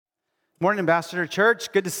Morning, Ambassador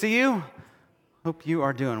Church. Good to see you. Hope you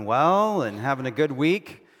are doing well and having a good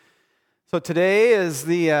week. So today is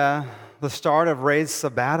the start of Ray's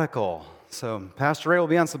sabbatical. So Pastor Ray will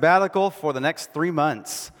be on sabbatical for the next 3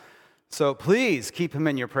 months. So please keep him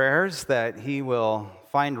in your prayers that he will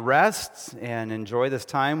find rest and enjoy this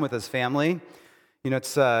time with his family. You know,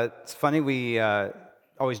 it's funny, we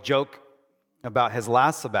always joke about his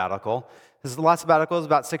last sabbatical. His last sabbatical was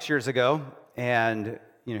about 6 years ago, and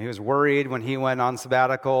he was worried when he went on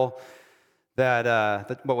sabbatical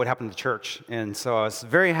that what would happen to the church. And so I was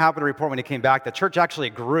very happy to report when he came back, the church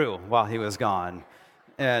actually grew while he was gone.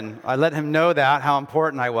 And I let him know that, how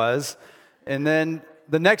important I was. And then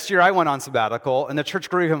the next year I went on sabbatical, and the church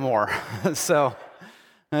grew even more. So,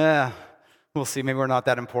 we'll see. Maybe we're not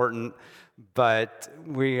that important. But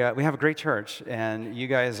we have a great church, and you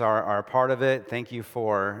guys are a part of it. Thank you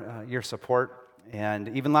for your support. And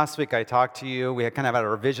even last week I talked to you. We had kind of had a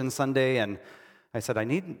ReVision Sunday, and I said, I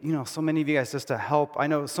need, so many of you guys just to help. I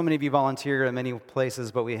know so many of you volunteer in many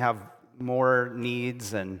places, but we have more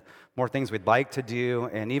needs and more things we'd like to do.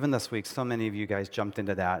 And even this week, so many of you guys jumped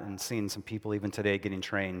into that and seeing some people even today getting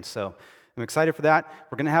trained. So I'm excited for that.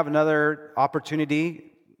 We're going to have another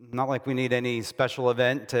opportunity, not like we need any special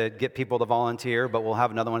event to get people to volunteer, but we'll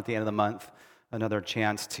have another one at the end of the month, another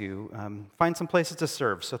chance to find some places to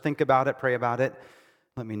serve. So think about it, pray about it.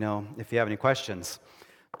 Let me know if you have any questions.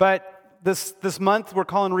 But this month we're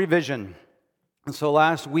calling ReVision. And so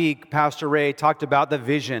last week, Pastor Ray talked about the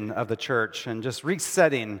vision of the church and just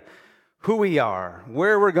resetting who we are,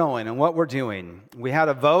 where we're going, and what we're doing. We had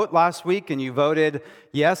a vote last week, and you voted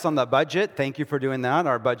yes on the budget. Thank you for doing that.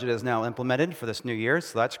 Our budget is now implemented for this new year,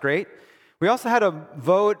 so that's great. We also had a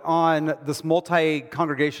vote on this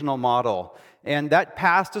multi-congregational model, and that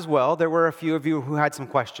passed as well. There were a few of you who had some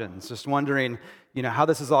questions, just wondering, how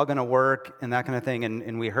this is all going to work and that kind of thing,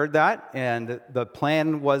 and we heard that, and the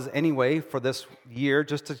plan was anyway for this year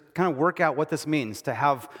just to kind of work out what this means, to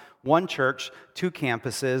have one church, 2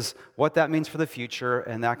 campuses, what that means for the future,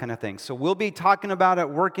 and that kind of thing. So we'll be talking about it,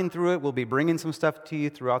 working through it. We'll be bringing some stuff to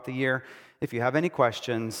you throughout the year. If you have any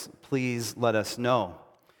questions, please let us know.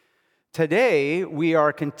 Today, we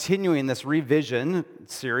are continuing this ReVision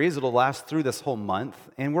series. It'll last through this whole month.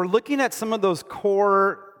 And we're looking at some of those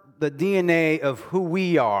core, the DNA of who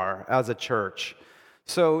we are as a church.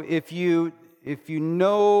 So if you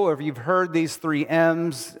know or if you've heard these 3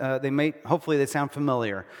 M's, hopefully they sound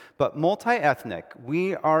familiar. But multi-ethnic,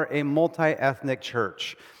 we are a multi-ethnic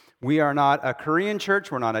church. We are not a Korean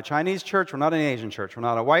church, we're not a Chinese church, we're not an Asian church, we're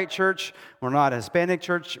not a white church, we're not a Hispanic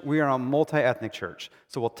church, we are a multi-ethnic church.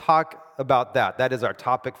 So we'll talk about that. That is our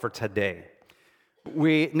topic for today.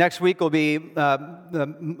 Next week will be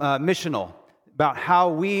missional, about how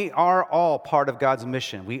we are all part of God's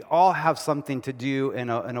mission. We all have something to do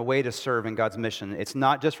in a way to serve in God's mission. It's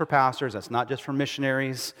not just for pastors, it's not just for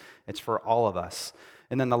missionaries, it's for all of us.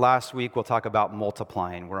 And then the last week, we'll talk about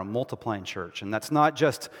multiplying. We're a multiplying church. And that's not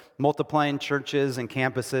just multiplying churches and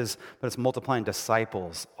campuses, but it's multiplying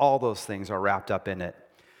disciples. All those things are wrapped up in it.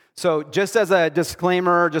 So just as a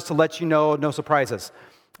disclaimer, just to let you know, no surprises.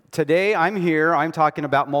 Today, I'm talking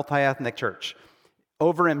about multi-ethnic church.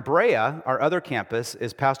 Over in Brea, our other campus,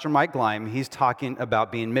 is Pastor Mike Gleim. He's talking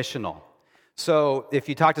about being missional. So if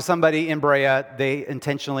you talk to somebody in Brea, they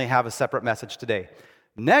intentionally have a separate message today.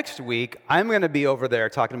 Next week, I'm going to be over there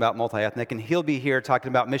talking about multi-ethnic, and he'll be here talking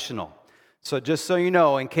about missional. So just so you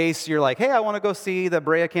know, in case you're like, hey, I want to go see the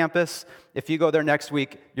Brea campus, if you go there next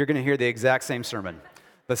week, you're going to hear the exact same sermon.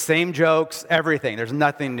 The same jokes, everything. There's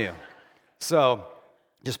nothing new. So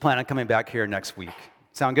just plan on coming back here next week.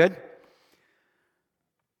 Sound good?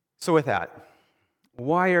 So with that,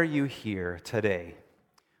 why are you here today?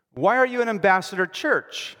 Why are you an Ambassador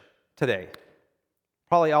Church today?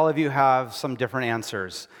 Probably all of you have some different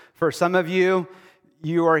answers. For some of you,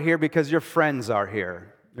 you are here because your friends are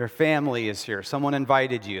here. Your family is here. Someone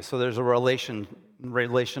invited you, so there's a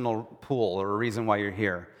relational pool or a reason why you're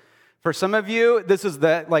here. For some of you, this is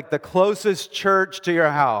the closest church to your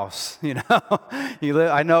house.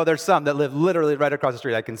 I know there's some that live literally right across the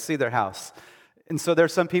street. I can see their house. And so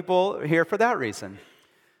there's some people here for that reason.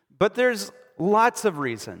 But there's lots of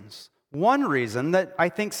reasons. One reason that I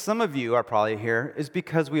think some of you are probably here is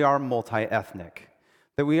because we are multi-ethnic.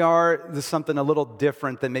 That we are something a little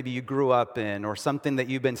different than maybe you grew up in, or something that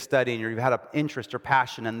you've been studying, or you've had an interest or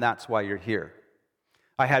passion, and that's why you're here.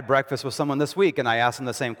 I had breakfast with someone this week, and I asked them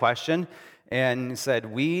the same question, and said,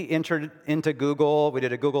 we entered into Google, we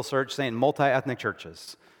did a Google search saying multi-ethnic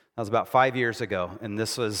churches. That was about 5 years ago, and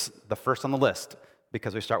this was the first on the list,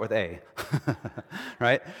 because we start with A,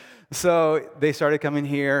 right? So they started coming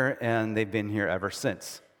here, and they've been here ever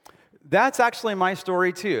since. That's actually my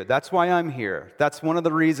story too. That's why I'm here. That's one of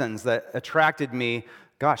the reasons that attracted me,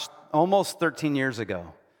 almost 13 years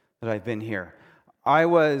ago that I've been here. I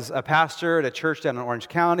was a pastor at a church down in Orange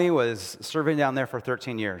County, was serving down there for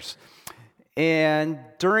 13 years. And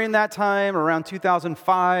during that time, around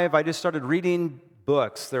 2005, I just started reading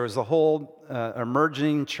books. There was a whole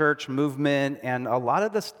emerging church movement, and a lot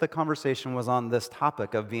of the conversation was on this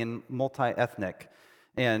topic of being multi-ethnic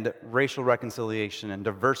and racial reconciliation and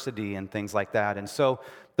diversity and things like that. And so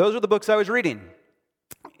those are the books I was reading.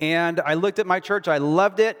 And I looked at my church. I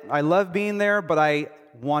loved it. I loved being there, but I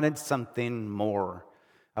wanted something more.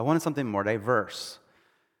 I wanted something more diverse.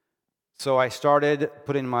 So I started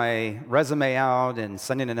putting my resume out and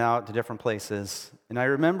sending it out to different places. And I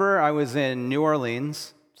remember I was in New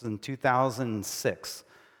Orleans. It was in 2006.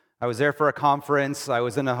 I was there for a conference. I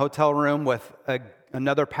was in a hotel room with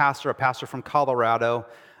another pastor, a pastor from Colorado.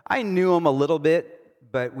 I knew him a little bit,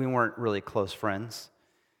 but we weren't really close friends.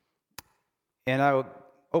 And I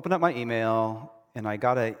opened up my email, and I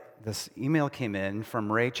got this email came in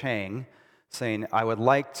from Ray Chang saying, I would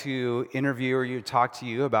like to interview or talk to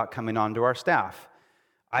you about coming onto our staff.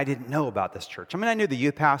 I didn't know about this church. I mean, I knew the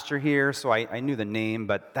youth pastor here, so I knew the name,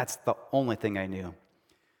 but that's the only thing I knew.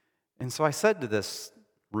 And so I said to this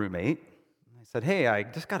roommate, I said, hey, I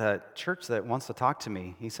just got a church that wants to talk to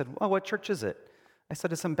me. He said, well, what church is it? I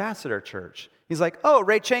said, it's Ambassador Church. He's like, oh,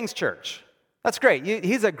 Ray Chang's church. That's great.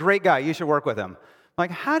 He's a great guy. You should work with him. I'm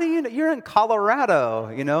like, how do you know? You're in Colorado,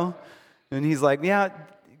 you know? And he's like, yeah,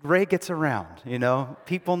 Ray gets around, you know?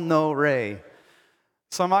 People know Ray.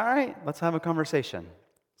 So I'm all right, let's have a conversation.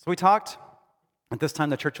 So we talked. At this time,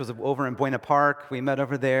 the church was over in Buena Park. We met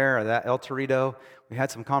over there at El Torito. We had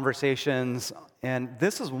some conversations. And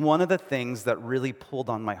this is one of the things that really pulled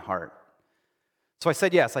on my heart. So I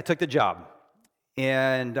said yes, I took the job.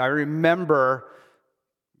 And I remember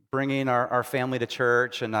bringing our family to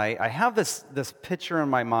church, and I have this picture in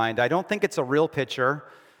my mind. I don't think it's a real picture.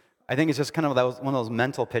 I think it's just kind of one of those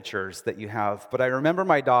mental pictures that you have. But I remember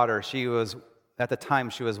my daughter. At the time,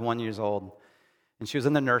 she was 1 year old, and she was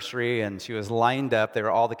in the nursery, and she was lined up.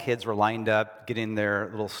 All the kids were lined up, getting their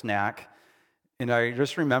little snack. And I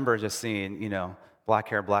just remember just seeing, black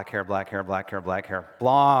hair, black hair, black hair, black hair, black hair,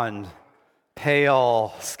 blonde,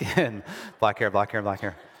 pale skin, black hair, black hair, black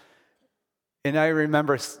hair. And I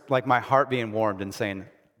remember like my heart being warmed and saying,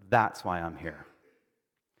 that's why I'm here.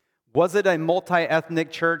 Was it a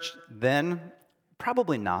multi-ethnic church then?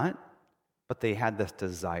 Probably not, but they had this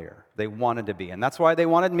desire. They wanted to be, and that's why they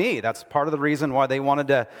wanted me. That's part of the reason why they wanted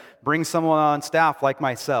to bring someone on staff like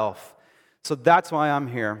myself. So that's why I'm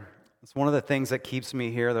here. It's one of the things that keeps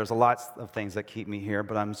me here. There's a lot of things that keep me here,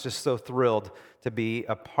 but I'm just so thrilled to be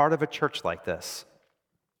a part of a church like this.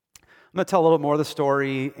 I'm going to tell a little more of the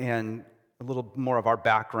story and a little more of our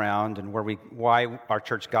background and why our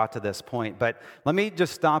church got to this point. But let me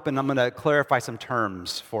just stop, and I'm going to clarify some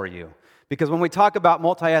terms for you. Because when we talk about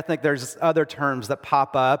multi-ethnic, there's other terms that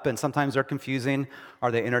pop up, and sometimes they're confusing. Are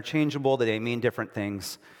they interchangeable? Do they mean different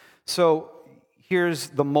things? So here's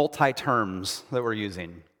the multi-terms that we're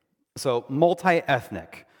using. So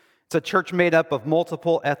multi-ethnic. It's a church made up of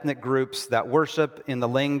multiple ethnic groups that worship in the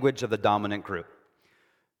language of the dominant group.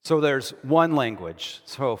 So there's one language.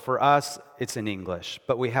 So for us, it's in English.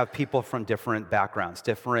 But we have people from different backgrounds,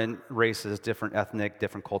 different races, different ethnic,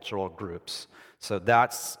 different cultural groups. So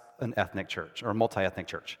that's an ethnic church or a multi-ethnic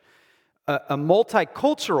church. A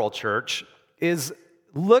multicultural church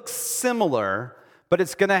looks similar, but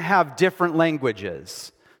it's going to have different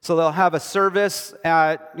languages. So they'll have a service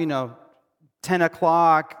at 10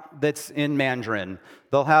 o'clock that's in Mandarin.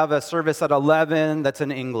 They'll have a service at 11 that's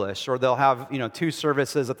in English, or they'll have two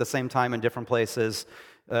services at the same time in different places,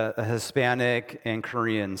 a Hispanic and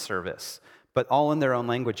Korean service, but all in their own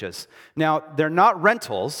languages. Now, they're not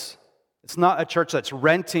rentals. It's not a church that's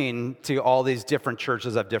renting to all these different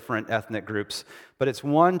churches of different ethnic groups, but it's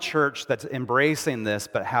one church that's embracing this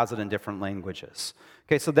but has it in different languages.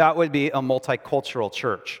 Okay, so that would be a multicultural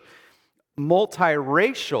church.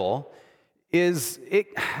 Multiracial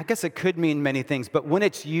I guess it could mean many things, but when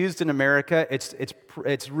it's used in America,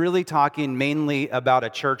 it's really talking mainly about a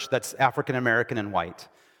church that's African American and white.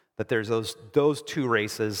 That there's those two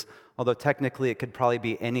races, although technically it could probably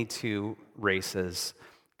be any two races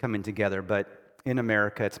coming together. But in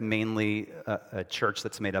America, it's mainly a church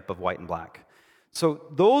that's made up of white and black. So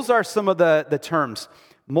those are some of the terms.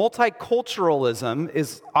 Multiculturalism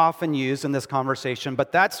is often used in this conversation,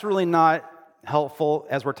 but that's really not helpful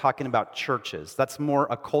as we're talking about churches. That's more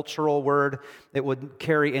a cultural word. It would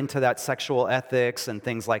carry into that sexual ethics and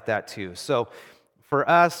things like that too. So for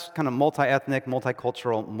us, kind of multi-ethnic,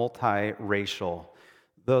 multicultural, multiracial,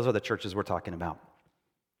 Those are the churches we're talking about.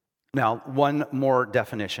 Now, one more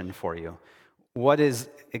definition for you. What is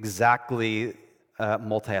exactly a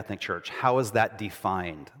multi-ethnic church? How is that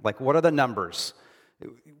defined? Like, what are the numbers?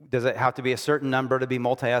 Does it have to be a certain number to be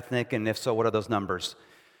multi-ethnic? And if so, what are those numbers?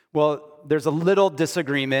 Well, there's a little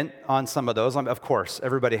disagreement on some of those. Of course,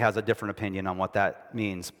 everybody has a different opinion on what that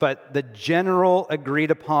means. But the general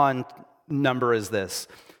agreed upon number is this.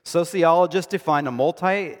 Sociologists define a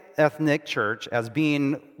multi-ethnic church as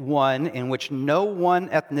being one in which no one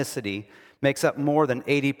ethnicity makes up more than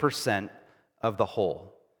 80% of the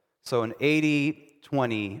whole. So an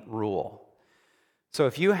 80-20 rule. So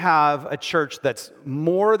if you have a church that's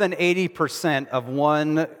more than 80% of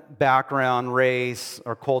one background, race,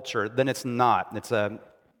 or culture, then it's not. It's a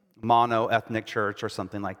mono-ethnic church or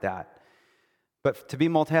something like that. But to be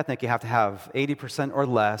multi-ethnic, you have to have 80% or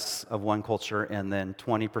less of one culture and then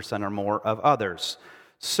 20% or more of others.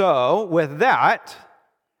 So with that,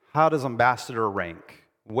 how does Ambassador rank?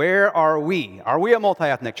 Where are we? Are we a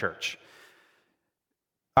multi-ethnic church?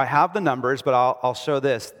 I have the numbers, but I'll show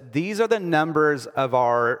this. These are the numbers of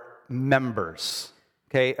our members,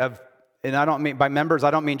 okay? And I don't mean, by members,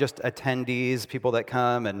 I don't mean just attendees, people that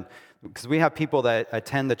come, and because we have people that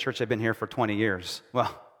attend the church that have been here for 20 years.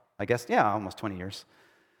 Well, I guess, yeah, almost 20 years.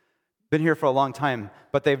 Been here for a long time,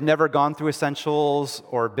 but they've never gone through essentials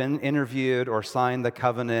or been interviewed or signed the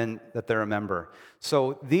covenant that they're a member.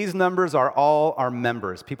 So these numbers are all our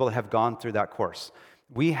members, people that have gone through that course.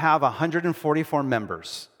 We have 144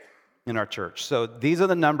 members in our church. So these are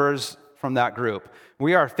the numbers from that group.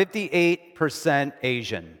 We are 58%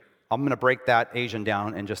 Asian. I'm going to break that Asian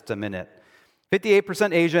down in just a minute.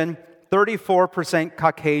 58% Asian, 34%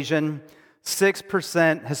 Caucasian,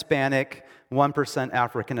 6% Hispanic, 1%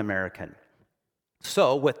 African American.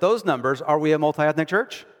 So with those numbers, are we a multi-ethnic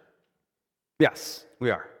church? Yes, we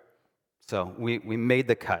are. So we made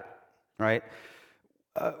the cut, right?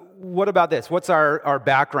 What about this? What's our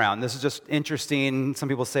background? This is just interesting. Some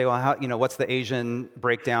people say, well, what's the Asian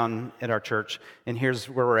breakdown in our church? And here's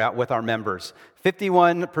where we're at with our members.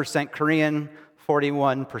 51% Korean,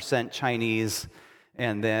 41% Chinese,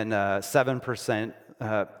 and then 7%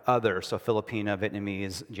 others, so Filipino,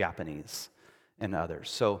 Vietnamese, Japanese, and others.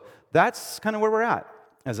 So that's kind of where we're at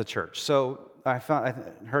as a church. So I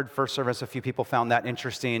heard first service, a few people found that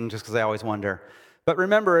interesting just because I always wonder. But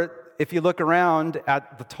remember, if you look around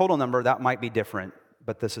at the total number, that might be different,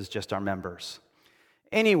 but this is just our members.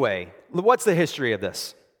 Anyway, what's the history of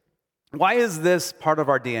this? Why is this part of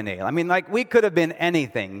our DNA? I mean, we could have been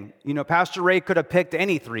anything. Pastor Ray could have picked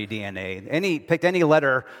any three DNA, picked any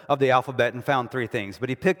letter of the alphabet and found three things. But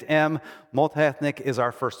he picked M. Multi-ethnic is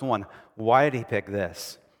our first one. Why did he pick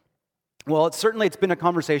this? Well, it's been a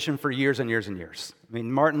conversation for years and years and years. I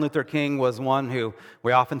mean, Martin Luther King was one who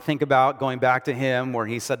we often think about, going back to him, where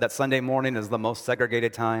he said that Sunday morning is the most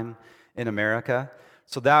segregated time in America.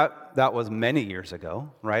 So that was many years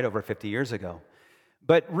ago, right? Over 50 years ago.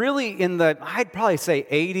 But really I'd probably say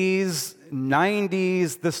 80s,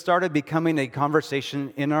 90s, this started becoming a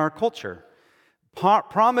conversation in our culture.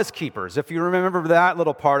 Promise keepers, if you remember that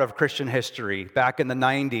little part of Christian history back in the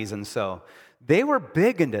 90s and so, they were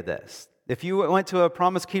big into this. If you went to a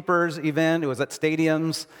Promise Keepers event, it was at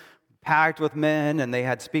stadiums, packed with men, and they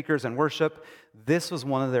had speakers and worship. This was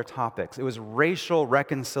one of their topics. It was racial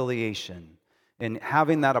reconciliation and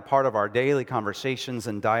having that a part of our daily conversations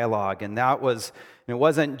and dialogue. And it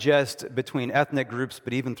wasn't just between ethnic groups,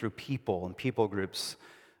 but even through people and people groups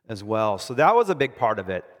as well. So that was a big part of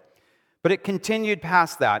it. But it continued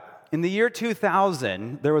past that. In the year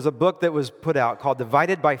 2000, there was a book that was put out called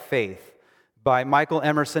Divided by Faith by Michael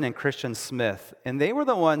Emerson and Christian Smith. And they were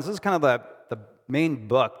the ones, this is kind of the main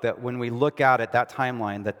book that when we look at that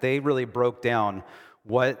timeline, that they really broke down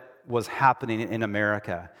what was happening in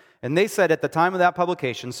America. And they said at the time of that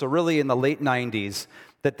publication, so really in the late 90s,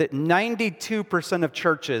 that 92% of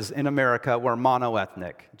churches in America were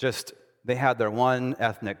mono-ethnic. Just, they had their one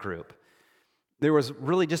ethnic group. There was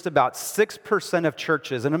really just about 6% of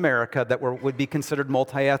churches in America that would be considered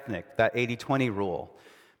multi-ethnic, that 80-20 rule.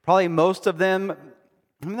 Probably most of them,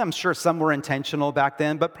 I'm sure some were intentional back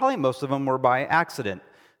then, but probably most of them were by accident.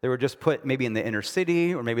 They were just put maybe in the inner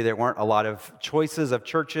city, or maybe there weren't a lot of choices of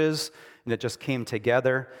churches, and it just came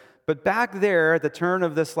together. But back there, at the turn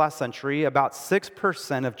of this last century, about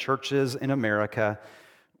 6% of churches in America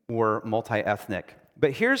were multi-ethnic.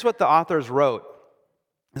 But here's what the authors wrote.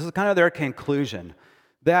 This is kind of their conclusion,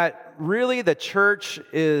 that really the church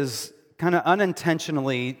is kind of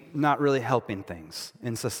unintentionally not really helping things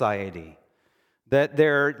in society, that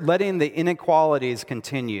they're letting the inequalities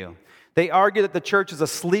continue, They argue that the church is a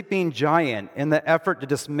sleeping giant in the effort to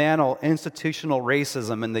dismantle institutional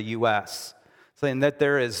racism in the U.S., saying that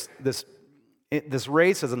there is this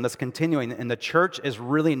racism that's continuing, and the church is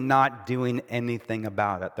really not doing anything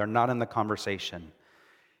about it. They're not in the conversation.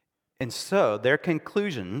 And so their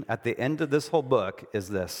conclusion at the end of this whole book is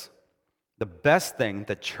this: the best thing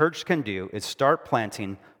the church can do is start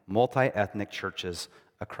planting multi-ethnic churches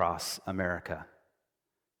across America.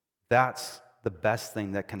 That's the best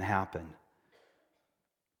thing that can happen.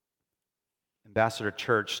 Ambassador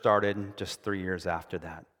Church started just 3 years after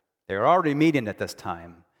that. They were already meeting at this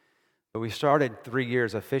time, but we started 3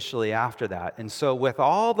 years officially after that. And so with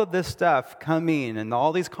all of this stuff coming and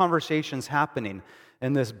all these conversations happening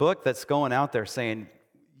in this book that's going out there saying,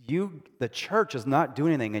 the church is not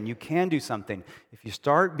doing anything and you can do something. If you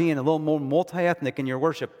start being a little more multi-ethnic in your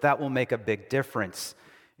worship, that will make a big difference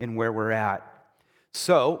in where we're at.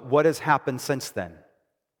 So, what has happened since then?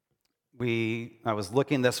 I was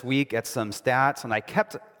looking this week at some stats, and I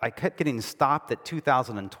kept getting stopped at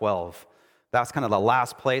 2012. That's kind of the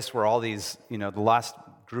last place where all these, the last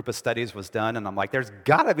group of studies was done, and I'm like, there's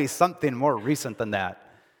got to be something more recent than that.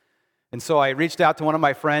 And so I reached out to one of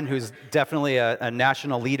my friends who's definitely a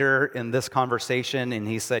national leader in this conversation, and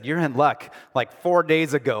he said, you're in luck. Like 4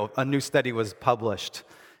 days ago, a new study was published.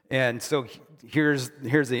 And so here's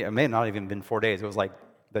it may not even been 4 days. It was like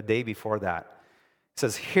the day before that. It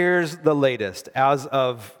says, here's the latest as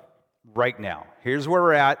of right now. Here's where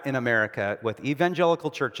we're at in America with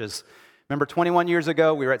evangelical churches. Remember, 21 years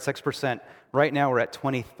ago, we were at 6%. Right now, we're at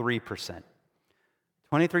 23%.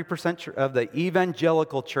 23% of the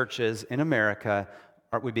evangelical churches in America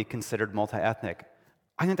would be considered multi-ethnic.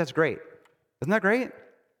 I think that's great. Isn't that great?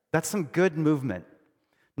 That's some good movement.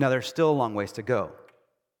 Now, there's still a long ways to go.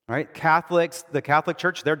 Right? Catholics, the Catholic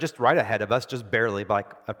Church, they're just right ahead of us, just barely by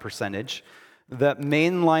a percentage. The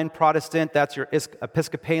mainline Protestant, that's your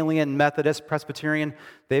Episcopalian, Methodist, Presbyterian,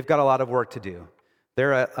 they've got a lot of work to do.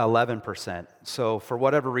 They're at 11%. So for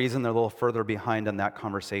whatever reason, they're a little further behind on that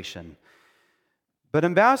conversation. But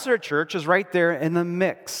Ambassador Church is right there in the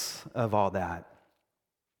mix of all that.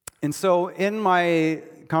 And so in my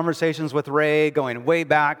conversations with Ray going way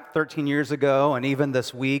back 13 years ago, and even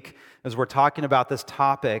this week, as we're talking about this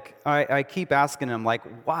topic, I keep asking him, like,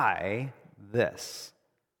 why this?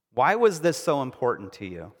 Why was this so important to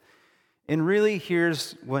you? And really,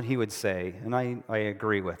 here's what he would say, and I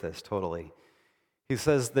agree with this totally. He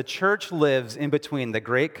says, the church lives in between the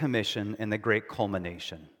Great Commission and the Great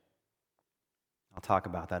Culmination. I'll talk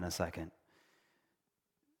about that in a second.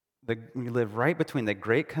 We live right between the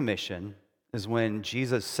Great Commission, is when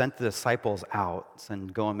Jesus sent the disciples out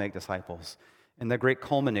and go and make disciples. And the great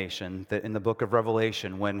culmination that in the book of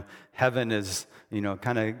Revelation, when heaven is,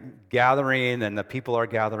 kind of gathering and the people are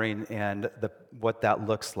gathering, and what that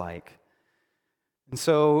looks like. And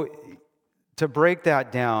so to break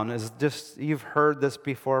that down is just, you've heard this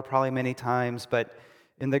before probably many times, but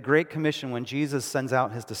in the Great Commission, when Jesus sends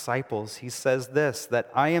out his disciples, he says this, that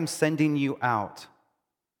I am sending you out.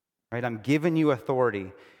 Right? I'm giving you authority.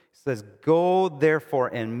 He says, go therefore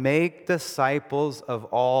and make disciples of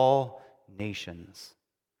all nations.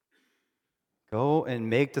 Go and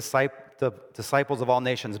make disciples of all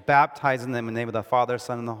nations, baptizing them in the name of the Father,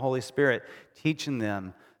 Son, and the Holy Spirit, teaching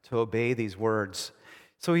them to obey these words.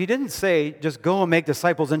 So he didn't say, just go and make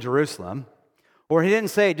disciples in Jerusalem, or he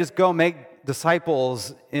didn't say, just go make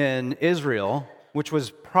disciples in Israel, which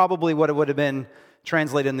was probably what it would have been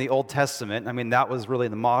translated in the Old Testament. I mean, that was really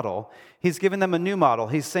the model. He's given them a new model.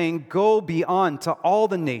 He's saying, go beyond to all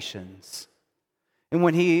the nations. And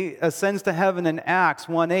when he ascends to heaven in Acts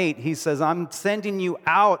 1:8, he says, I'm sending you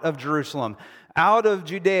out of Jerusalem, out of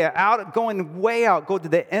Judea, going way out, go to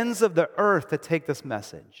the ends of the earth to take this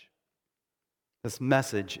message. This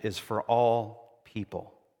message is for all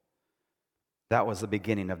people. That was the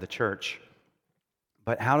beginning of the church.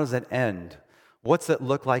 But how does it end? What's it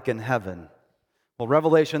look like in heaven? Well,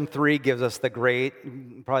 Revelation 3 gives us probably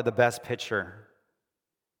the best picture.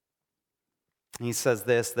 He says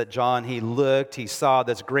this, that John, he saw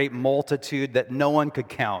this great multitude that no one could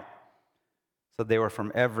count. So they were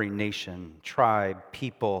from every nation, tribe,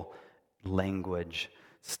 people, language,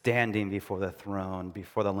 standing before the throne,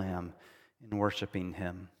 before the Lamb, and worshiping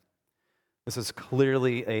him. This is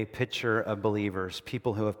clearly a picture of believers,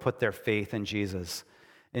 people who have put their faith in Jesus.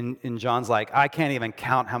 And John's like, I can't even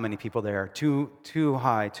count how many people there are. Too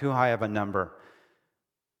high of a number.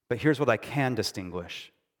 But here's what I can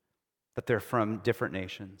distinguish. That they're from different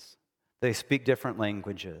nations. They speak different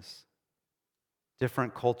languages.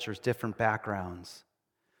 Different cultures, different backgrounds.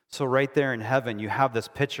 So right there in heaven, you have this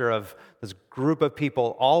picture of this group of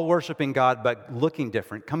people all worshiping God, but looking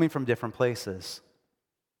different, coming from different places.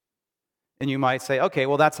 And you might say, okay,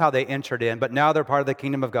 well, that's how they entered in, but now they're part of the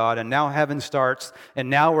kingdom of God, and now heaven starts, and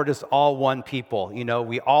now we're just all one people.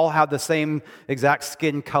 We all have the same exact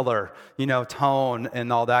skin color, tone,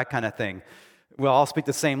 and all that kind of thing. We all speak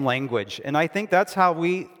the same language. And I think that's how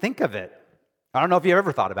we think of it. I don't know if you've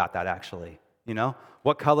ever thought about that, actually.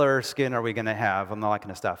 What color skin are we going to have and all that kind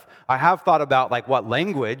of stuff. I have thought about what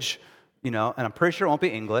language, and I'm pretty sure it won't be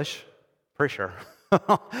English. Pretty sure.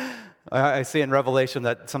 I see in Revelation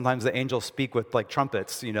that sometimes the angels speak with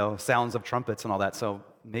trumpets, sounds of trumpets and all that. So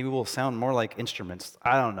maybe we'll sound more like instruments.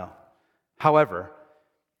 I don't know. However,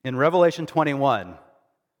 in Revelation 21,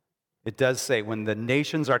 it does say when the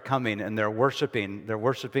nations are coming and they're worshiping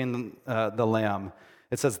the Lamb,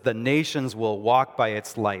 it says the nations will walk by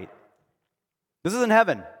its light. This is in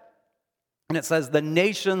heaven. And it says the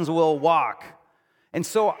nations will walk. And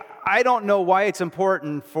so I don't know why it's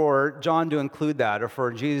important for John to include that or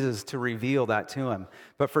for Jesus to reveal that to him.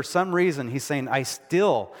 But for some reason, he's saying, I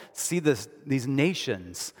still see these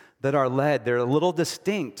nations that are led. They're a little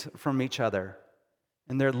distinct from each other.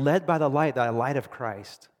 And they're led by the light of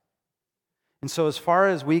Christ. And so as far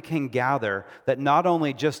as we can gather, that not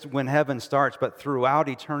only just when heaven starts, but throughout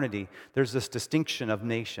eternity, there's this distinction of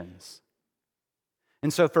nations.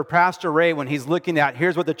 And so for Pastor Ray, when he's looking at,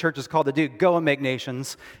 here's what the church is called to do, go and make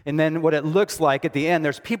nations. And then what it looks like at the end,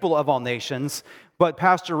 there's people of all nations. But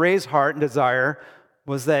Pastor Ray's heart and desire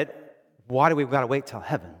was that, why do we got to wait till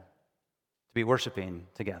heaven to be worshiping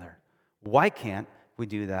together? Why can't we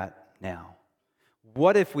do that now?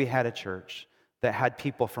 What if we had a church that had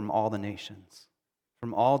people from all the nations,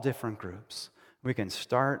 from all different groups? We can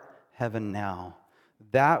start heaven now.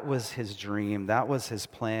 That was his dream, that was his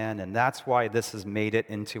plan, and that's why this has made it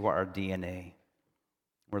into our DNA.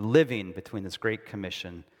 We're living between this great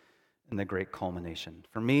commission and the great culmination.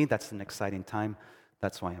 For me, that's an exciting time.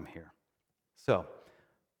 That's why I'm here. So,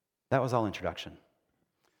 that was all introduction.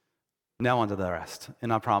 Now on to the rest,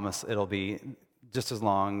 and I promise it'll be just as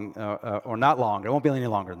long, or not longer. It won't be any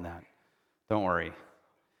longer than that. Don't worry.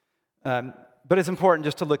 But it's important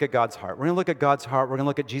just to look at God's heart. We're going to look at God's heart. We're going to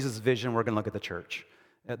look at Jesus' vision. We're going to look at the church,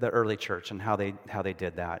 the early church, and how they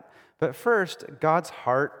did that. But first, God's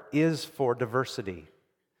heart is for diversity.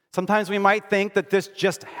 Sometimes we might think that this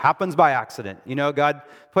just happens by accident. God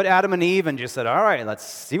put Adam and Eve and just said, all right, let's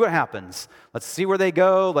see what happens. Let's see where they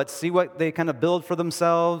go. Let's see what they kind of build for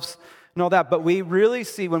themselves and all that. But we really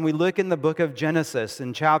see when we look in the book of Genesis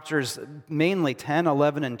in chapters mainly 10,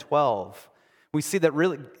 11, and 12, we see that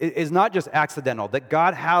really it is not just accidental, that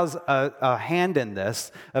God has a hand in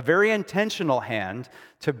this, a very intentional hand,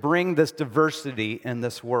 to bring this diversity in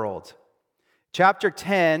this world. Chapter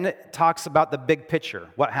 10 talks about the big picture,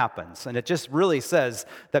 what happens. And it just really says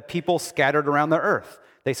that people scattered around the earth.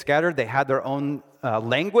 They scattered, they had their own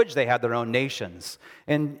language, they had their own nations.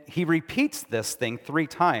 And he repeats this thing 3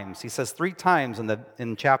 times. He says 3 times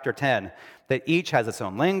in chapter 10 that each has its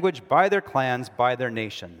own language, by their clans, by their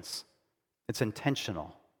nations. It's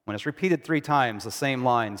intentional. When it's repeated 3 times, the same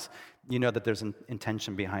lines, you know that there's an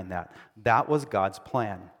intention behind that. That was God's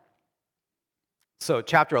plan. So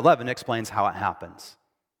chapter 11 explains how it happens.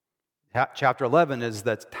 Chapter 11 is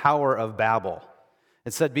the Tower of Babel.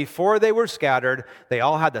 It said before they were scattered, they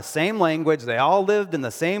all had the same language, they all lived in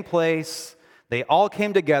the same place, they all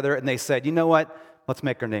came together and they said, you know what, let's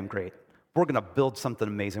make our name great. We're going to build something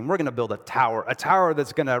amazing. We're going to build a tower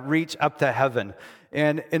that's going to reach up to heaven.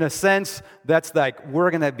 And in a sense, that's like,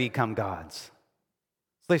 we're going to become gods.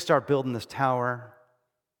 So they start building this tower.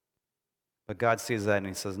 But God sees that and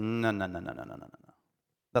he says, no.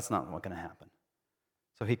 That's not what's going to happen.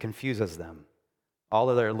 So he confuses them. All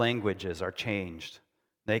of their languages are changed.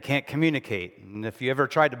 They can't communicate. And if you ever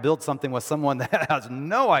tried to build something with someone that has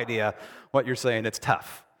no idea what you're saying, it's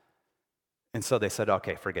tough. And so they said,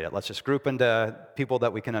 okay, forget it. Let's just group into people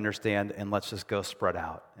that we can understand and let's just go spread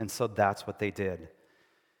out. And so that's what they did.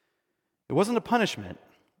 It wasn't a punishment.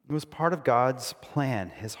 It was part of God's plan,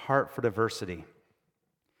 his heart for diversity.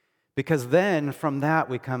 Because then from that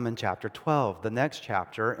we come in chapter 12, the next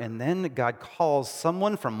chapter, and then God calls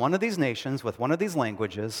someone from one of these nations with one of these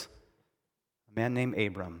languages, a man named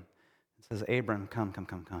Abram. He says, Abram, come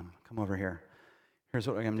over here. Here's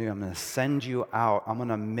what I'm going to do. I'm going to send you out. I'm going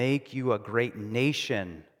to make you a great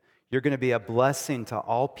nation. You're going to be a blessing to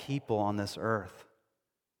all people on this earth.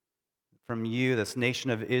 From you, this nation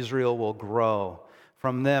of Israel will grow.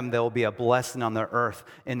 From them, there will be a blessing on the earth.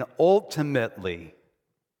 And ultimately,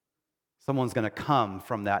 someone's going to come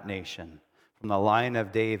from that nation, from the line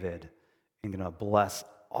of David, and going to bless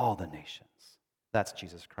all the nations. That's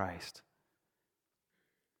Jesus Christ.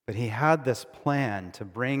 But he had this plan to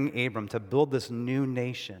bring Abram, to build this new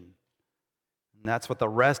nation. And that's what the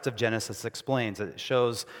rest of Genesis explains. It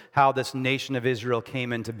shows how this nation of Israel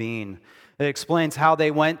came into being. It explains how they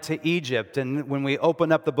went to Egypt. And when we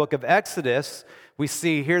open up the book of Exodus, we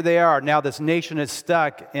see here they are. Now this nation is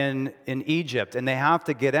stuck in Egypt, and they have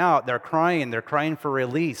to get out. They're crying for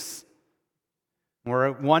release.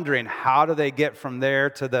 We're wondering, how do they get from there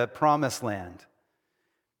to the promised land?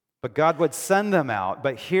 But God would send them out.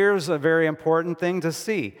 But here's a very important thing to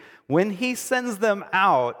see. When he sends them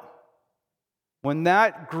out, when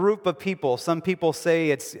that group of people, some people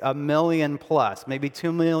say it's 1 million plus, maybe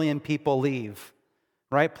 2 million people leave,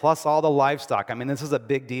 right? Plus all the livestock. I mean, this is a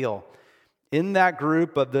big deal. In that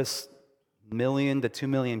group of this 1 million to 2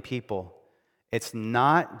 million people, it's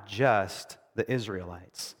not just the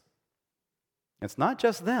Israelites. It's not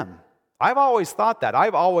just them. I've always thought that.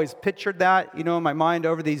 I've always pictured that, in my mind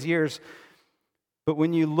over these years. But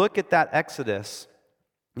when you look at that Exodus,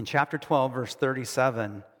 in chapter 12, verse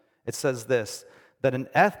 37, it says this, that an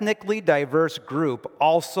ethnically diverse group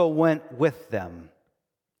also went with them,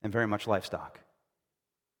 and very much livestock.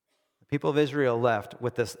 The people of Israel left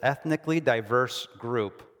with this ethnically diverse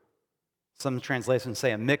group. Some translations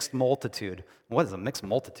say a mixed multitude. What is a mixed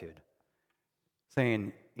multitude?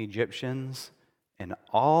 Saying Egyptians and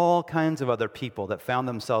all kinds of other people that found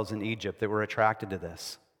themselves in Egypt that were attracted to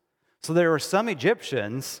this. So there were some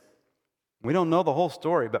Egyptians, we don't know the whole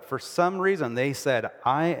story, but for some reason they said,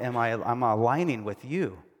 I'm aligning with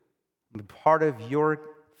you. I'm part of your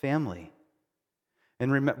family.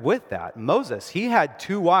 And with that, Moses, he had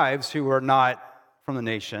 2 wives who were not from the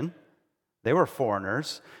nation. They were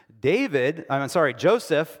foreigners.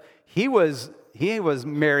 Joseph, he was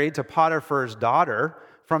married to Potiphar's daughter.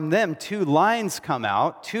 From them, 2 lines come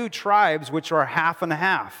out, 2 tribes, which are half and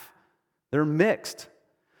half. They're mixed.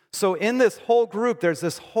 So in this whole group, there's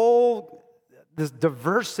this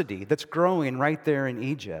diversity that's growing right there in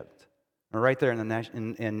Egypt, or right there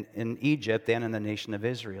in Egypt and in the nation of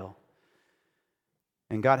Israel.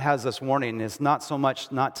 And God has this warning: it's not so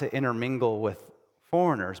much not to intermingle with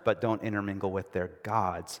foreigners, but don't intermingle with their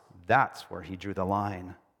gods. That's where he drew the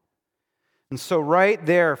line. And so right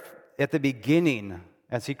there at the beginning,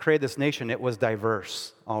 as he created this nation, it was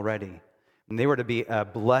diverse already. And they were to be a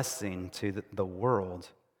blessing to the world.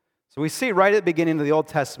 So we see right at the beginning of the Old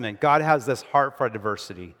Testament, God has this heart for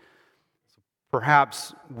diversity.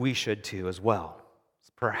 Perhaps we should too as well.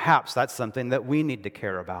 Perhaps that's something that we need to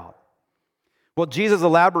care about. Well, Jesus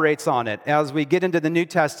elaborates on it. As we get into the New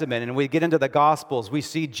Testament and we get into the Gospels, we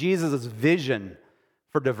see Jesus' vision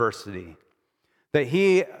for diversity. That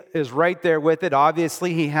he is right there with it.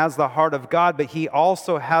 Obviously, he has the heart of God, but he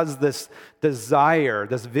also has this desire,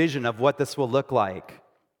 this vision of what this will look like.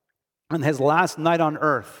 On his last night on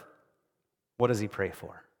earth, what does he pray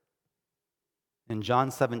for? In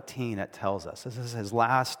John 17, it tells us this is his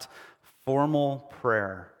last formal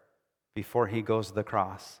prayer before he goes to the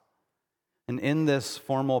cross. And in this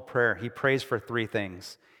formal prayer, he prays for 3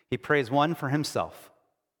 things. He prays, 1, for himself,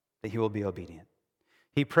 that he will be obedient.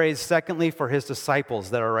 He prays, secondly, for his disciples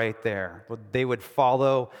that are right there. They would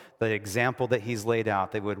follow the example that he's laid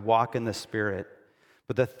out. They would walk in the Spirit.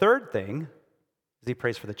 But the third thing is he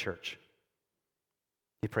prays for the church.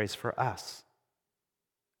 He prays for us.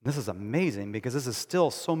 This is amazing because this is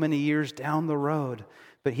still so many years down the road.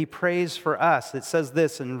 But he prays for us. It says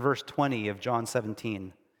this in verse 20 of John 17.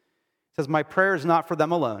 It says, my prayer is not for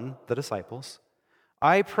them alone, the disciples.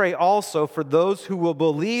 I pray also for those who will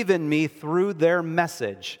believe in me through their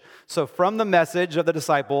message. So from the message of the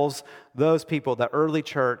disciples, those people, the early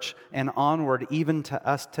church, and onward even to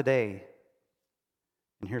us today.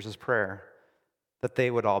 And here's his prayer, that they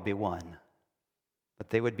would all be one. That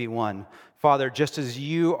they would be one. Father, just as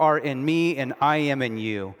you are in me and I am in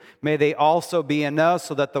you, may they also be in us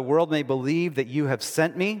so that the world may believe that you have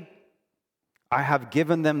sent me. I have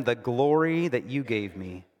given them the glory that you gave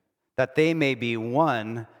me, that they may be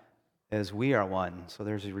one as we are one. So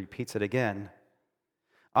he repeats it again.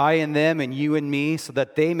 I in them and you in me, so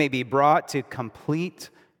that they may be brought to complete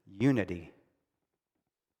unity.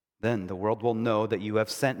 Then the world will know that you have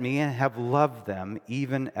sent me and have loved them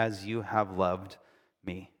even as you have loved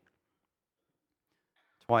me.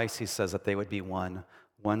 Twice he says that they would be one.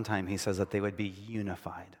 One time he says that they would be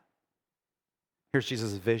unified. Here's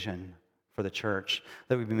Jesus' vision for the church,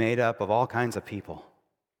 that would be made up of all kinds of people.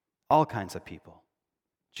 All kinds of people.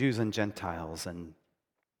 Jews and Gentiles and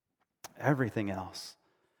everything else.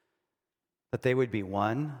 That they would be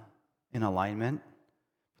one in alignment.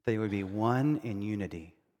 They would be one in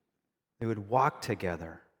unity. They would walk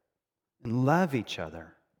together and love each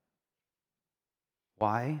other.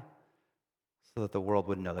 Why? So that the world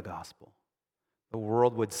would know the gospel. The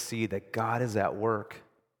world would see that God is at work.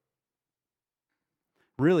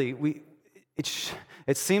 Really,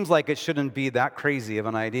 it seems like it shouldn't be that crazy of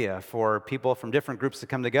an idea for people from different groups to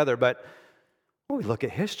come together, but when we look at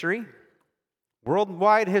history,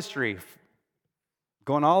 worldwide history,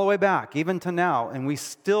 going all the way back, even to now, and we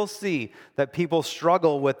still see that people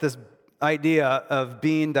struggle with this idea of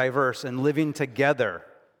being diverse and living together.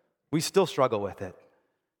 We still struggle with it.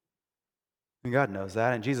 And God knows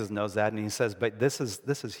that, and Jesus knows that, and he says, but this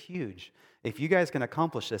is huge. If you guys can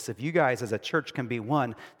accomplish this, if you guys as a church can be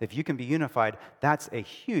one, if you can be unified, that's a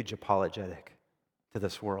huge apologetic to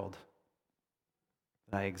this world.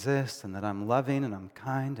 That I exist, and that I'm loving, and I'm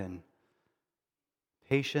kind, and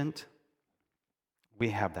patient. We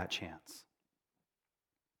have that chance.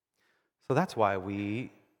 So that's why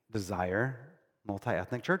we desire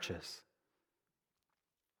multi-ethnic churches.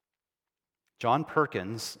 John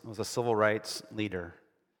Perkins was a civil rights leader.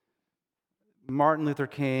 Martin Luther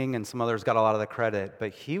King and some others got a lot of the credit,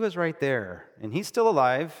 but he was right there, and he's still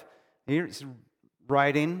alive. He's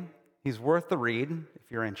writing. He's worth the read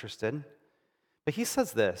if you're interested. But he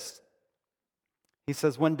says this. He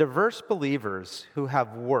says, when diverse believers who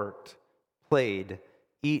have worked, played,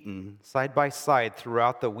 eaten side by side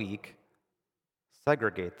throughout the week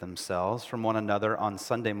segregate themselves from one another on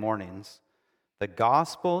Sunday mornings, the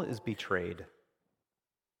gospel is betrayed.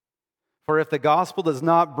 For if the gospel does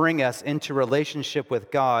not bring us into relationship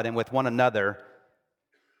with God and with one another,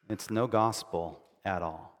 it's no gospel at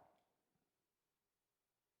all.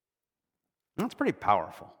 And that's pretty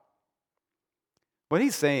powerful. What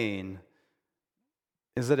he's saying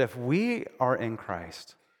is that if we are in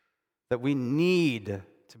Christ, that we need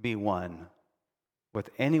to be one with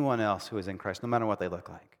anyone else who is in Christ, no matter what they look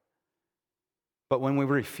like. But when we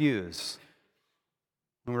refuse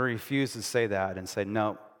to say that and say,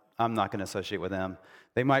 no, I'm not going to associate with them.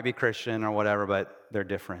 They might be Christian or whatever, but they're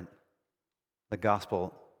different. The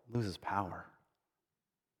gospel loses power.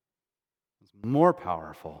 It's more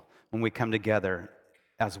powerful when we come together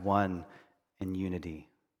as one in unity.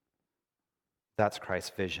 That's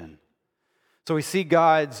Christ's vision. So we see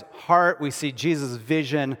God's heart, we see Jesus'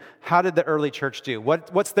 vision. How did the early church do?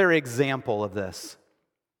 What's their example of this?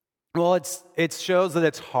 Well, it shows that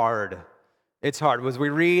it's hard. It's hard. As we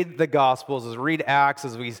read the Gospels, as we read Acts,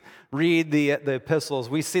 as we read the epistles,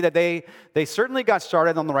 we see that they certainly got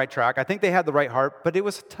started on the right track. I think they had the right heart, but it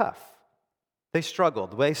was tough. They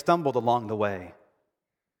struggled. They stumbled along the way.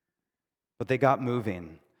 But they got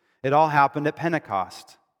moving. It all happened at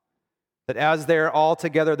Pentecost. That as they're all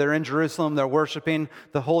together, they're in Jerusalem, they're worshiping,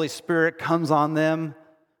 the Holy Spirit comes on them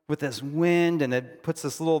with this wind, and it puts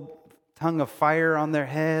this little tongue of fire on their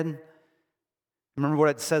head. Remember what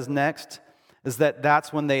it says next? Is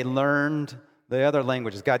that's when they learned the other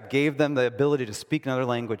languages. God gave them the ability to speak in other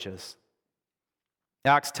languages.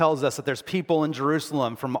 Acts tells us that there's people in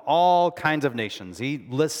Jerusalem from all kinds of nations. He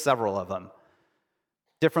lists several of them.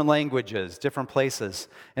 Different languages, different places.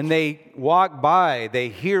 And they walk by, they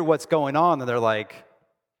hear what's going on, and they're like,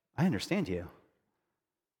 I understand you.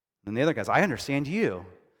 And the other guys, I understand you.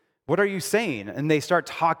 What are you saying? And they start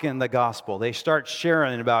talking the gospel. They start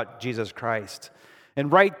sharing about Jesus Christ.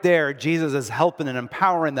 And right there, Jesus is helping and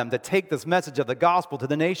empowering them to take this message of the gospel to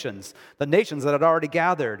the nations that had already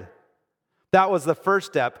gathered. That was the first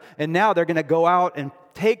step. And now they're going to go out and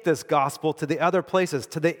take this gospel to the other places,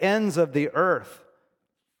 to the ends of the earth.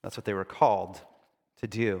 That's what they were called to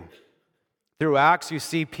do. Through Acts, you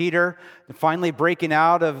see Peter finally breaking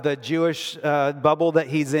out of the Jewish bubble that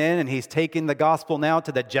he's in, and he's taking the gospel now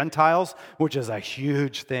to the Gentiles, which is a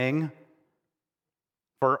huge thing.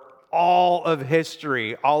 For all of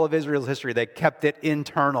history, all of Israel's history, they kept it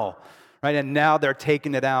internal, right? And now they're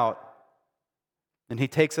taking it out. And he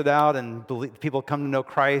takes it out, and people come to know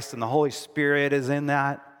Christ, and the Holy Spirit is in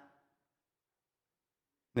that.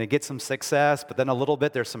 They get some success, but then a little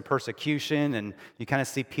bit there's some persecution, and you kind of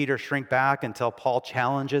see Peter shrink back until Paul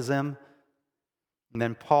challenges him. And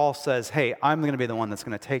then Paul says, hey, I'm going to be the one that's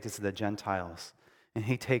going to take this to the Gentiles. And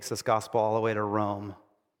he takes this gospel all the way to Rome.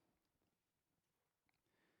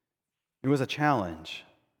 It was a challenge,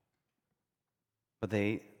 but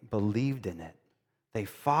they believed in it. They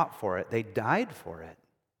fought for it. They died for it,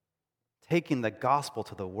 taking the gospel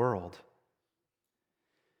to the world.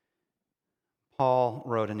 Paul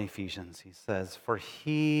wrote in Ephesians, he says, for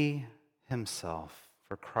he himself,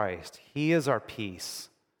 for Christ, he is our peace,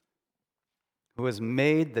 who has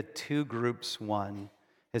made the two groups one,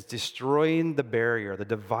 is destroying the barrier, the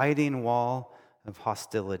dividing wall of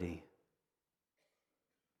hostility.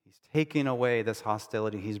 He's taking away this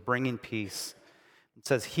hostility. He's bringing peace. It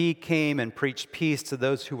says, he came and preached peace to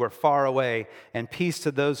those who were far away and peace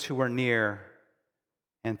to those who were near.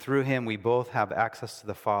 And through him we both have access to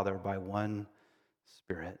the Father by one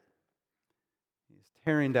Spirit. He's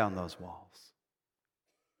tearing down those walls.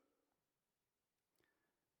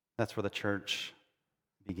 That's where the church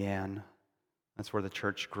began. That's where the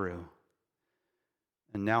church grew.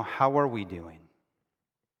 And now, how are we doing?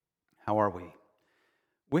 How are we?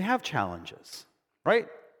 We have challenges, right?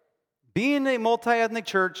 Being a multi-ethnic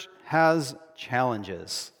church has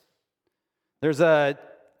challenges. There's an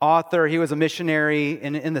author, he was a missionary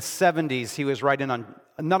in the 70s. He was writing on,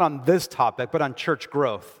 not on this topic, but on church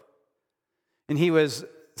growth. And he was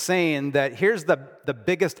saying that here's the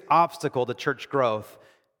biggest obstacle to church growth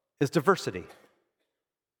is diversity.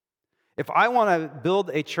 If I want to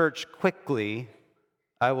build a church quickly,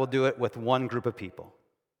 I will do it with one group of people.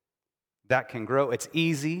 That can grow. It's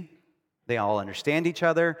easy. They all understand each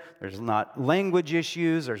other. There's not language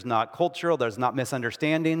issues. There's not cultural. There's not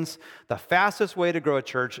misunderstandings. The fastest way to grow a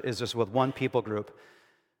church is just with one people group.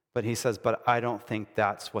 But he says, but I don't think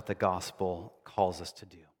that's what the gospel calls us to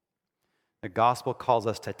do. The gospel calls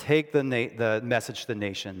us to take the message to the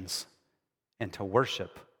nations and to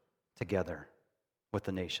worship together with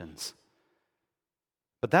the nations.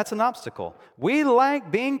 But that's an obstacle. We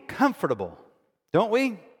like being comfortable, don't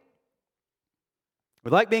we?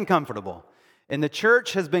 We like being comfortable. And the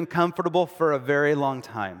church has been comfortable for a very long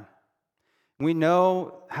time. We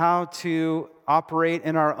know how to operate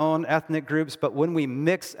in our own ethnic groups, but when we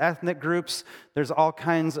mix ethnic groups, there's all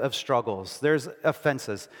kinds of struggles. There's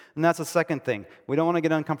offenses. And that's the second thing. We don't want to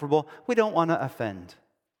get uncomfortable. We don't want to offend.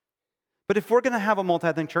 But if we're going to have a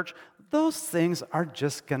multi-ethnic church, those things are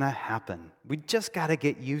just going to happen. We just got to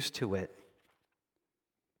get used to it.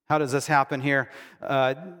 How does this happen here?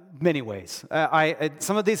 Many ways.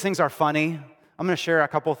 Some of these things are funny. I'm going to share a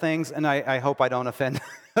couple things, and I hope I don't offend.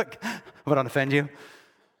 I don't offend you.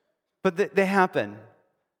 But they happen.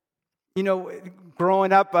 You know,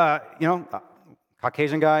 growing up,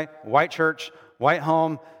 Caucasian guy, white church, white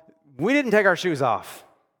home, we didn't take our shoes off.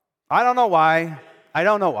 I don't know why.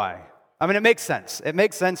 I mean, it makes sense. It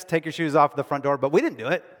makes sense to take your shoes off at the front door, but we didn't do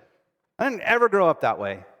it. I didn't ever grow up that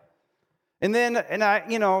way. I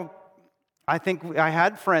think I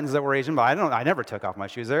had friends that were Asian, but I never took off my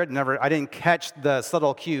shoes there. I didn't catch the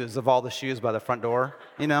subtle cues of all the shoes by the front door,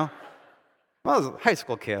 Well, I was a high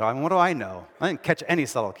school kid. I mean, what do I know? I didn't catch any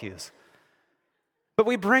subtle cues. But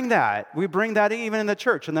we bring that. We bring that even in the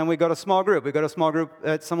church, and then we go to small group. We go to small group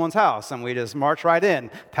at someone's house, and we just march right in,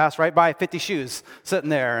 pass right by 50 shoes sitting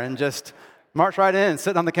there, and just march right in,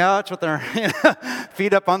 sitting on the couch with their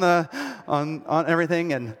feet up on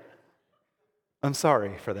everything. And I'm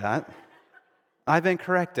sorry for that. I've been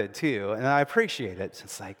corrected too, and I appreciate it.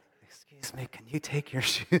 It's like, excuse me, can you take your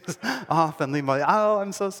shoes off and leave my? Oh,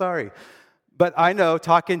 I'm so sorry. But I know,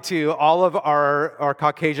 talking to all of our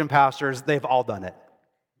Caucasian pastors, they've all done it.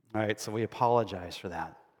 All right, so we apologize for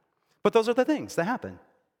that. But those are the things that happen.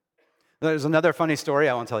 There's another funny story.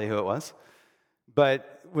 I won't tell you who it was,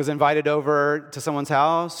 but was invited over to someone's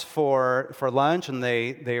house for lunch, and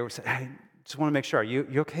they said, hey, just want to make sure, you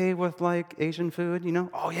okay with like Asian food,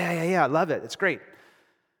 Oh, yeah, I love it. It's great.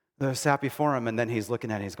 They sat before him, and then he's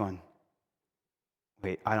looking at it, he's going,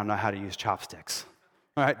 wait, I don't know how to use chopsticks.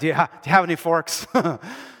 All right, do you have any forks?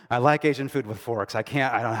 I like Asian food with forks. I don't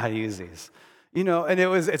know how to use these. And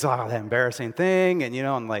it's all an embarrassing thing,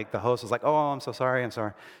 and like the host was like, oh, I'm so sorry, I'm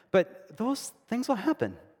sorry. But those things will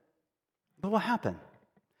happen. They will happen.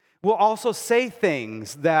 We'll also say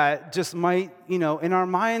things that just might, in our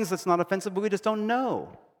minds that's not offensive, but we just don't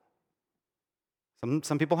know.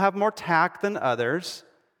 Some people have more tact than others,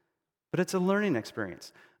 but it's a learning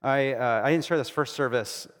experience. I didn't share this first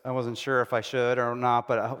service. I wasn't sure if I should or not,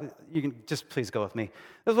 but you can just please go with me.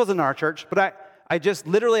 This wasn't our church, but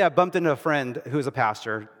I bumped into a friend who's a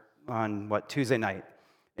pastor on, Tuesday night.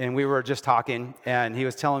 And we were just talking, and he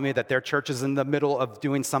was telling me that their church is in the middle of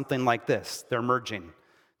doing something like this. They're merging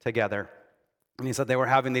together. And he said they were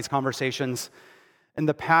having these conversations, and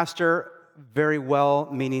the pastor, very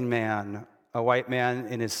well-meaning man, a white man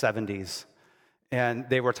in his 70s, and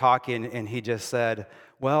they were talking, and he just said,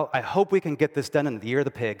 well, I hope we can get this done in the year of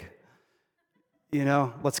the pig.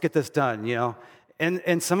 Let's get this done,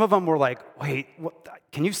 And some of them were like, wait, what,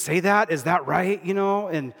 can you say that? Is that right?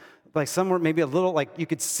 And like some were maybe a little, like you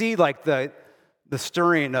could see like the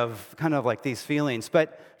stirring of kind of like these feelings.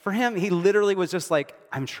 But for him, he literally was just like,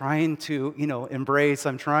 I'm trying to, embrace,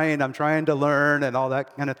 I'm trying to learn and all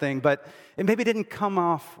that kind of thing. But it maybe didn't come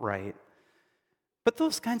off right. But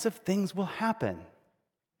those kinds of things will happen.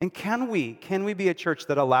 And can we be a church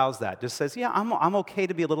that allows that? Just says, yeah, I'm okay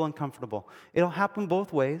to be a little uncomfortable. It'll happen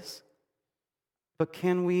both ways. But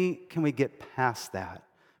can we get past that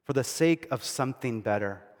for the sake of something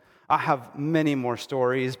better? I have many more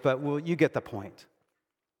stories, but you get the point.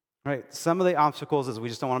 Right? Some of the obstacles is we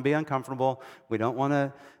just don't want to be uncomfortable. We don't want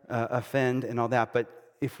to offend and all that. But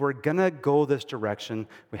if we're going to go this direction,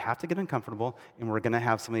 we have to get uncomfortable, and we're going to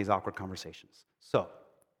have some of these awkward conversations. So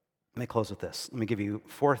let me close with this. Let me give you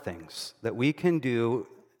 4 things that we can do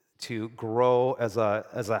to grow as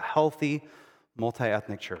a healthy,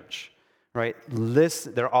 multi-ethnic church. Right?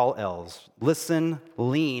 They're all L's. Listen,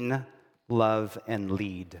 lean, love, and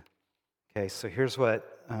lead. Okay, so here's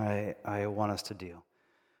what I want us to do.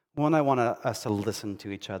 One, I want us to listen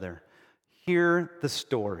to each other. Hear the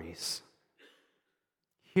stories.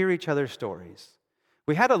 Hear each other's stories.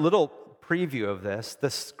 We had a little preview of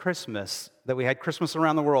this Christmas, that we had Christmas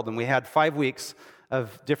around the world, and we had 5 weeks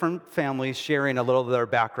of different families sharing a little of their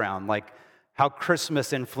background, like how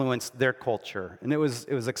Christmas influenced their culture. And it was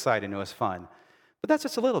exciting, it was fun. But that's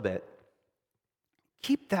just a little bit.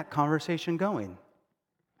 Keep that conversation going.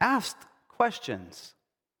 Ask questions.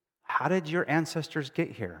 How did your ancestors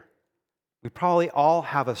get here? We probably all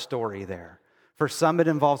have a story there. For some, it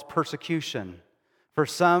involves persecution. For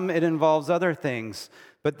some, it involves other things.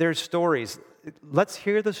 But there's stories. Let's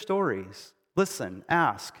hear the stories. Listen,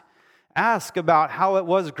 ask. Ask about how it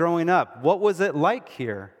was growing up. What was it like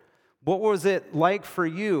here? What was it like for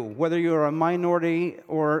you, whether you were a minority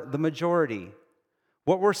or the majority?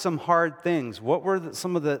 What were some hard things? What were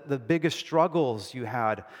some of the biggest struggles you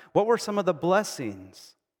had? What were some of the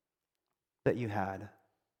blessings that you had?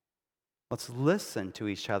 Let's listen to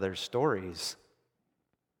each other's stories.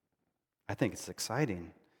 I think it's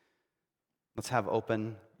exciting. Let's have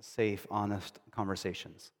open, safe, honest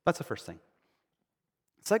conversations. That's the first thing.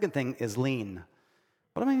 Second thing is lean.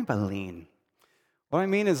 What do I mean by lean? What I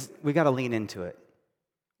mean is we got to lean into it.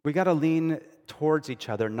 We got to lean towards each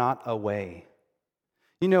other, not away.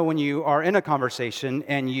 You know, when you are in a conversation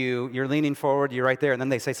and you're leaning forward, you're right there, and then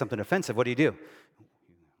they say something offensive, what do? You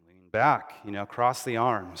lean back, cross the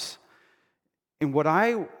arms. And what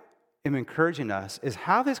I am encouraging us is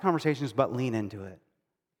have these conversations, but lean into it.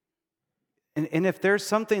 And if there's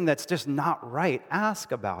something that's just not right,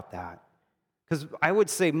 ask about that. Because I would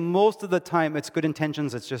say most of the time it's good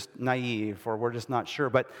intentions, it's just naive, or we're just not sure.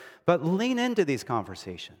 But lean into these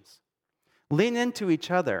conversations. Lean into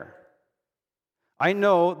each other. I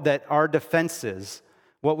know that our defenses,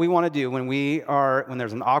 what we want to do when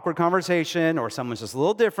there's an awkward conversation or someone's just a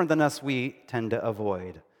little different than us, we tend to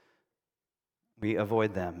avoid. We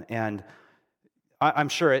avoid them. And I'm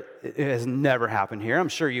sure it has never happened here. I'm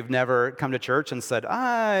sure you've never come to church and said,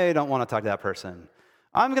 I don't want to talk to that person.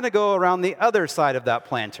 I'm going to go around the other side of that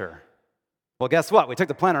planter. Well, guess what? We took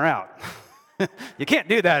the planter out. You can't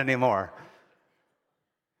do that anymore.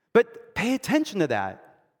 But pay attention to that.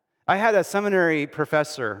 I had a seminary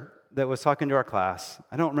professor that was talking to our class.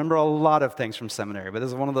 I don't remember a lot of things from seminary, but this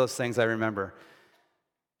is one of those things I remember.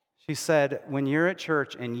 She said, when you're at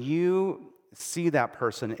church and you see that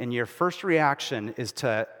person and your first reaction is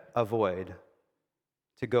to avoid,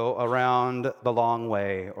 to go around the long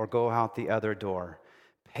way or go out the other door,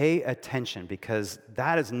 pay attention, because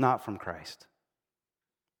that is not from Christ.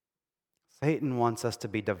 Satan wants us to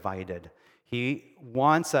be divided. He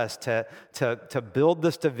wants us to build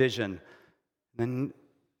this division, then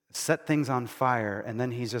set things on fire, and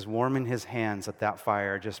then he's just warming his hands at that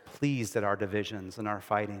fire, just pleased at our divisions and our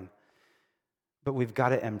fighting. But we've got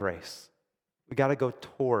to embrace. We've got to go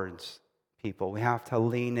towards people. We have to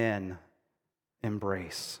lean in,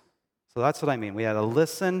 embrace. So that's what I mean. We have to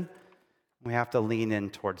listen. We have to lean in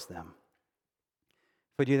towards them.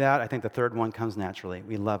 If we do that, I think the third one comes naturally.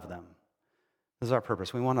 We love them. This is our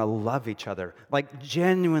purpose. We want to love each other, like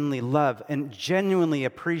genuinely love and genuinely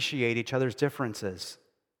appreciate each other's differences.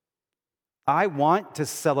 I want to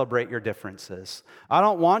celebrate your differences. I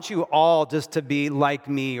don't want you all just to be like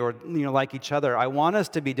me or like each other. I want us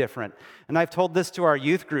to be different. And I've told this to our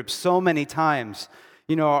youth group so many times.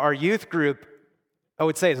 Our youth group, I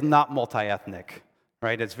would say, is not multi-ethnic,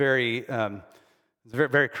 right? It's very,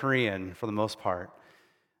 very Korean for the most part.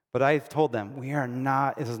 But I've told them,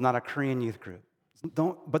 this is not a Korean youth group.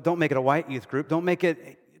 Don't make it a white youth group. Don't make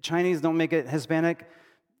it Chinese. Don't make it Hispanic.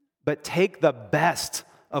 But take the best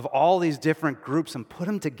of all these different groups and put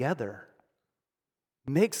them together.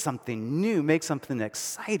 Make something new. Make something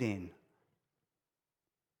exciting.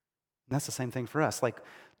 And that's the same thing for us.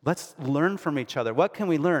 Let's learn from each other. What can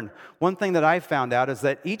we learn? One thing that I've found out is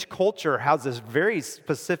that each culture has this very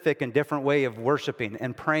specific and different way of worshiping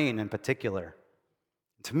and praying in particular.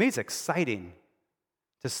 To me, it's exciting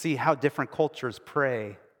to see how different cultures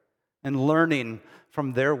pray and learning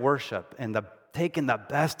from their worship and taking the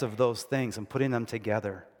best of those things and putting them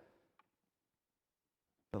together.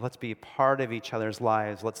 But let's be part of each other's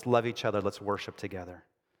lives. Let's love each other. Let's worship together.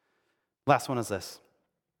 Last one is this.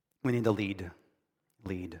 We need to lead.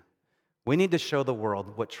 Lead. We need to show the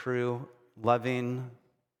world what true, loving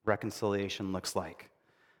reconciliation looks like.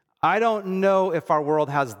 I don't know if our world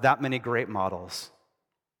has that many great models.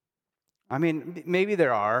 I mean, maybe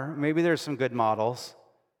there are. Maybe there's some good models.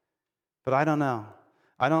 But I don't know.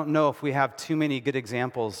 I don't know if we have too many good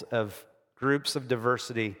examples of groups of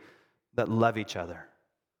diversity that love each other,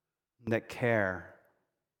 that care,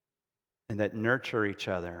 and that nurture each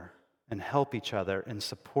other, and help each other, and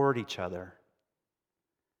support each other.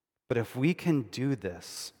 But if we can do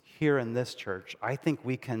this here in this church, I think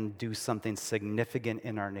we can do something significant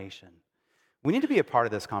in our nation. We need to be a part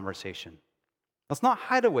of this conversation. Let's not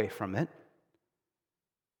hide away from it.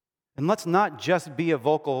 And let's not just be a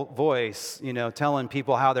vocal voice, telling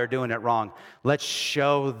people how they're doing it wrong. Let's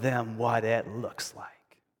show them what it looks like.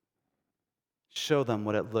 Show them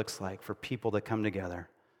what it looks like for people to come together,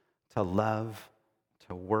 to love,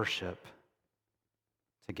 to worship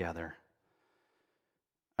together.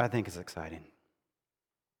 I think it's exciting.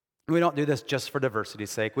 We don't do this just for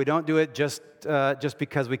diversity's sake. We don't do it just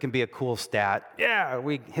because we can be a cool stat. Yeah,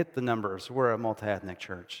 we hit the numbers. We're a multi-ethnic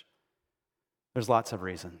church. There's lots of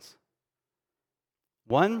reasons.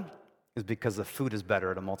 One is because the food is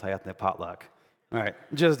better at a multi-ethnic potluck. All right,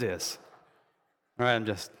 it just is. All right, I'm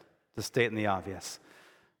just stating the obvious.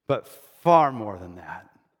 But far more than that,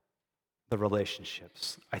 the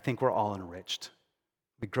relationships. I think we're all enriched.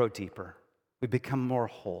 We grow deeper. We become more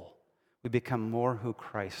whole. We become more who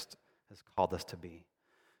Christ has called us to be.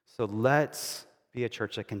 So let's be a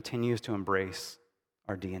church that continues to embrace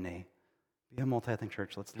our DNA. Be a multi-ethnic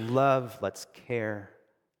church. Let's love, let's care.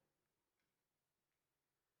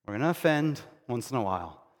 We're going to offend once in a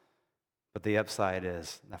while, but the upside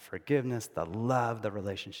is the forgiveness, the love, the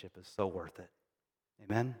relationship is so worth it.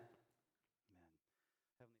 Amen?